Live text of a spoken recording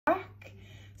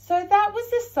So that was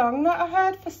the song that I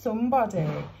heard for somebody,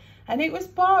 and it was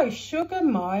by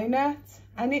MINOTT,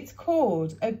 and it's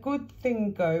called A Good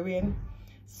Thing Going.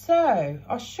 So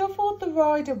I shuffled the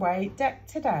Rider-Waite deck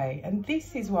today, and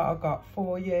this is what I got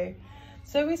for you.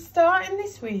 So we're starting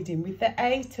this reading with the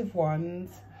 8 of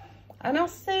Wands, and I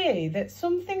see that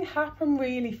something happened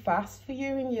really fast for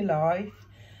you in your life,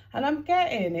 and I'm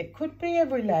getting it could be a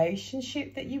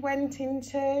relationship that you went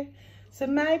into. So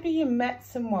maybe you met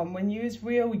someone when you was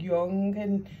real young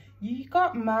and you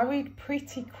got married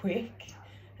pretty quick.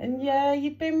 And yeah,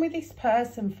 you've been with this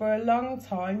person for a long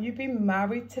time. You've been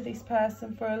married to this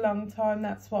person for a long time.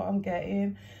 That's what I'm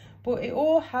getting. But it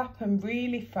all happened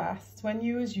really fast when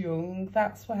you was young.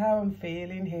 That's how I'm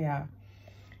feeling here.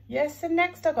 Yes, and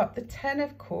next I got the 10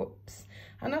 of Cups.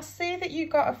 And I see that you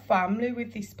got a family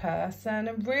with this person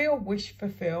and real wish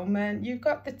fulfillment. You've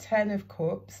got the 10 of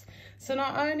Cups. So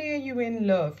not only are you in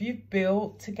love, you've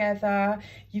built together,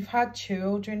 you've had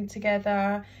children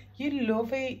together, you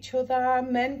love each other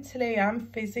mentally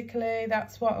and physically.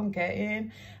 That's what I'm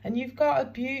getting. And you've got a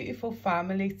beautiful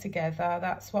family together.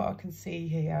 That's what I can see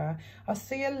here. I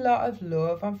see a lot of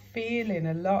love. I'm feeling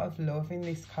a lot of love in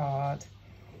this card.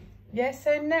 Yes,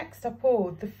 so next I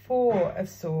pulled the 4 of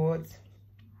Swords.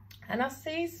 And I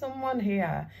see someone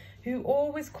here who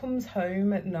always comes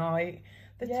home at night.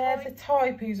 The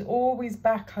type who's always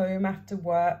back home after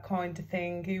work kind of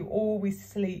thing, who always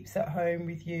sleeps at home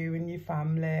with you and your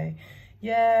family.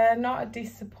 Yeah, not a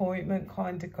disappointment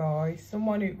kind of guy.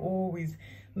 Someone who always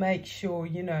makes sure,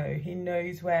 you know, he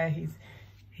knows where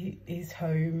his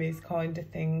home is kind of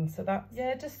thing. So that,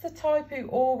 yeah, just the type who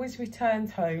always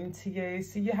returns home to you.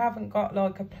 So you haven't got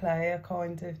like a player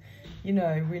kind of, you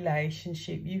know,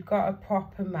 relationship. You've got a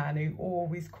proper man who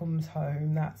always comes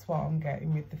home. That's what I'm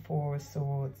getting with the 4 of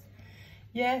Swords.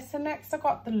 Yeah, so next I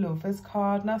got the Lovers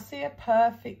card, and I see a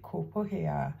perfect couple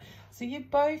here. So you're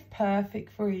both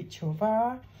perfect for each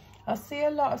other. I see a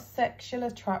lot of sexual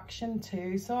attraction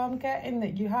too. So I'm getting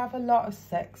that you have a lot of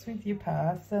sex with your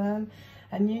person.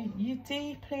 And you're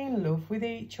deeply in love with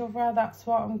each other. That's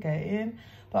what I'm getting.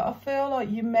 But I feel like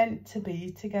you're meant to be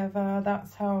together.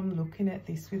 That's how I'm looking at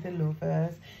this with the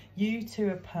Lovers. You two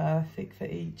are perfect for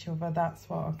each other. That's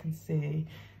what I can see.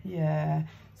 Yeah.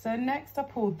 So next I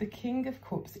pulled the King of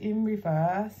Cups in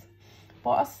reverse.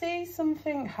 But I see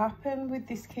something happen with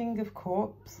this King of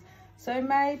Cups. So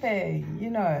maybe,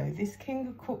 you know, this King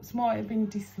of Cups might have been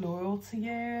disloyal to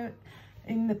you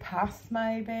in the past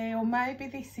maybe, or maybe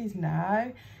this is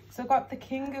now. So I've got the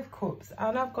King of Cups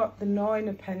and I've got the 9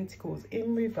 of Pentacles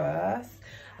in reverse,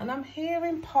 and I'm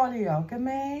hearing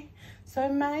polygamy. So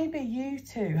maybe you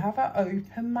two have an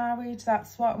open marriage.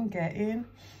 That's what I'm getting.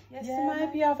 Yes, yeah. So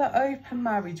maybe you have an open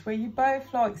marriage where you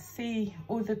both like see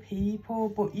other people,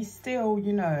 but you still,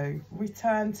 you know,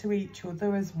 return to each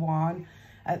other as one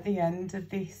at the end of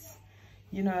this,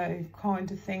 you know, kind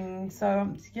of thing.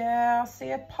 So yeah, I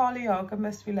see a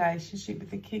polygamous relationship with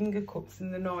the King of Cups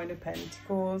and the 9 of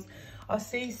Pentacles. I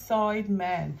see side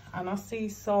men and I see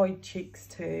side chicks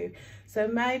too. So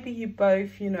maybe you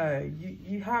both, you know,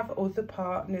 you have other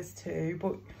partners too,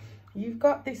 but you've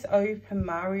got this open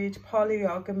marriage,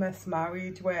 polygamous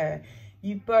marriage, where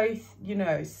you both, you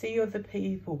know, see other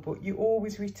people, but you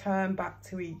always return back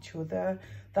to each other.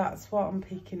 That's what I'm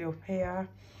picking up here.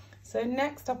 So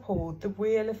next I pulled the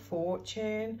Wheel of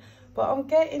Fortune, but I'm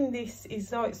getting this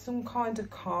is like some kind of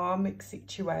karmic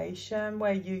situation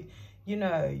where you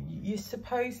know, you're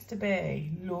supposed to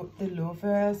be the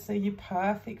lover, so you're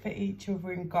perfect for each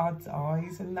other in God's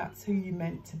eyes, and that's who you're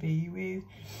meant to be with.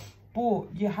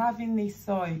 But you're having this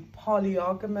like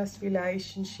polygamous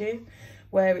relationship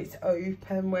where it's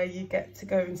open, where you get to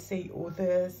go and see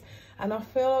others. And I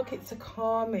feel like it's a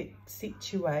karmic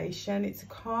situation. It's a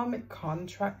karmic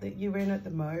contract that you're in at the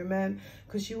moment,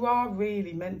 because you are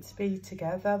really meant to be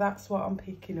together. That's what I'm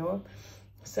picking up.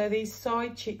 So these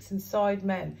side chicks and side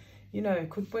men, you know,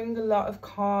 could bring a lot of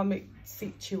karmic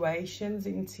situations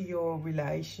into your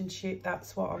relationship.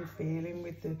 That's what I'm feeling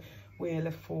with the Wheel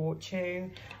of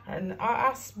Fortune. And I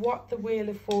asked what the Wheel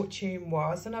of Fortune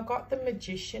was, and I got the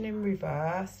Magician in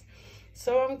reverse.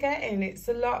 So I'm getting it's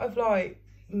a lot of like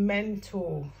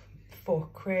mental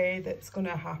fuckery that's going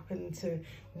to happen to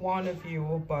one of you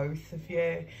or both of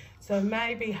you. So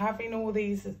maybe having all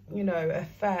these, you know,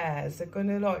 affairs are going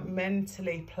to like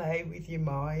mentally play with your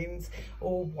minds,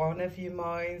 or one of your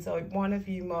minds. Like one of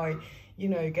you might, you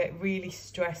know, get really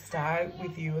stressed out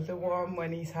with the other one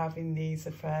when he's having these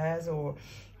affairs, or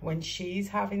when she's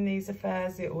having these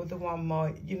affairs, the other one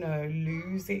might, you know,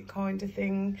 lose it kind of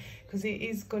thing, because it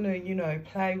is going to, you know,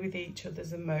 play with each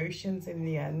other's emotions in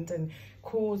the end and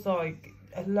cause like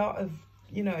a lot of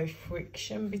you know,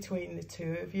 friction between the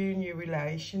two of you in your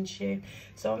relationship.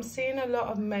 So I'm seeing a lot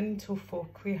of mental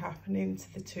fuckery happening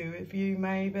to the two of you,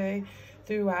 maybe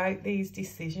throughout these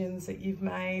decisions that you've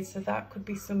made. So that could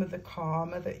be some of the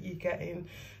karma that you're getting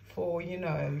for, you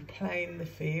know, playing the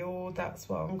field. That's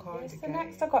what I'm kind of getting. So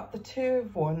next I got the Two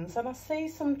of Wands, and I see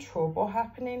some trouble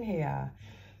happening here.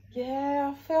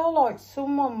 Yeah, I feel like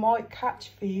someone might catch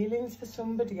feelings for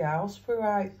somebody else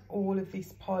throughout all of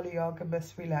this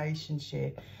polygamous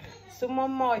relationship.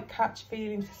 Someone might catch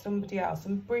feelings for somebody else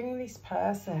and bring this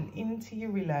person into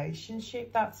your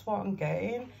relationship. That's what I'm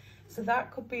getting. So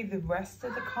that could be the rest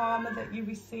of the karma that you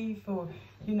receive for,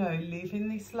 you know, living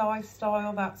this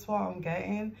lifestyle. That's what I'm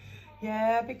getting.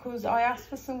 Yeah, because I asked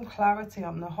for some clarity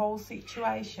on the whole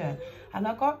situation and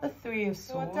I got the Three of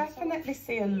Swords. So I definitely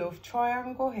see a love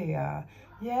triangle here.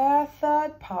 Yeah,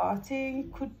 third party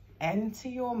could enter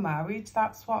your marriage.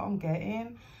 That's what I'm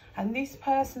getting. And this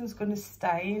person's going to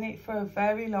stay in it for a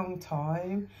very long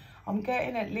time. I'm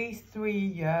getting at least 3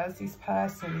 years. This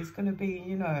person is going to be,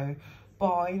 you know,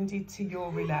 binded to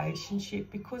your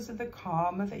relationship because of the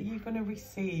karma that you're going to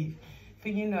receive for,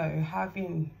 you know,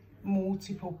 having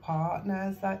multiple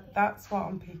partners. That's what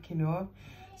I'm picking up.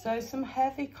 So some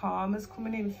heavy karma's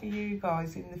coming in for you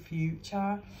guys in the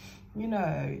future. You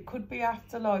know, it could be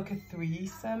after like a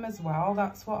threesome as well.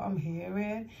 That's what I'm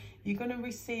hearing. You're going to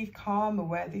receive karma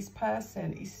where this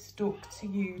person is stuck to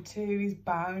you two, is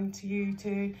bound to you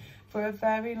two for a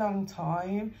very long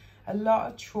time. A lot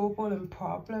of trouble and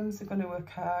problems are going to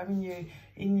occur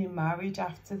in your marriage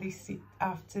after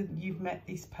you've met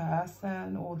this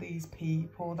person or these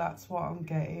people. That's what I'm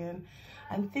getting.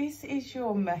 And this is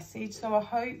your message. So I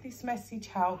hope this message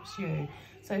helps you.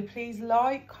 So please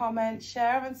like, comment,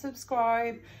 share and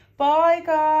subscribe. Bye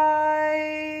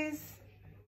guys.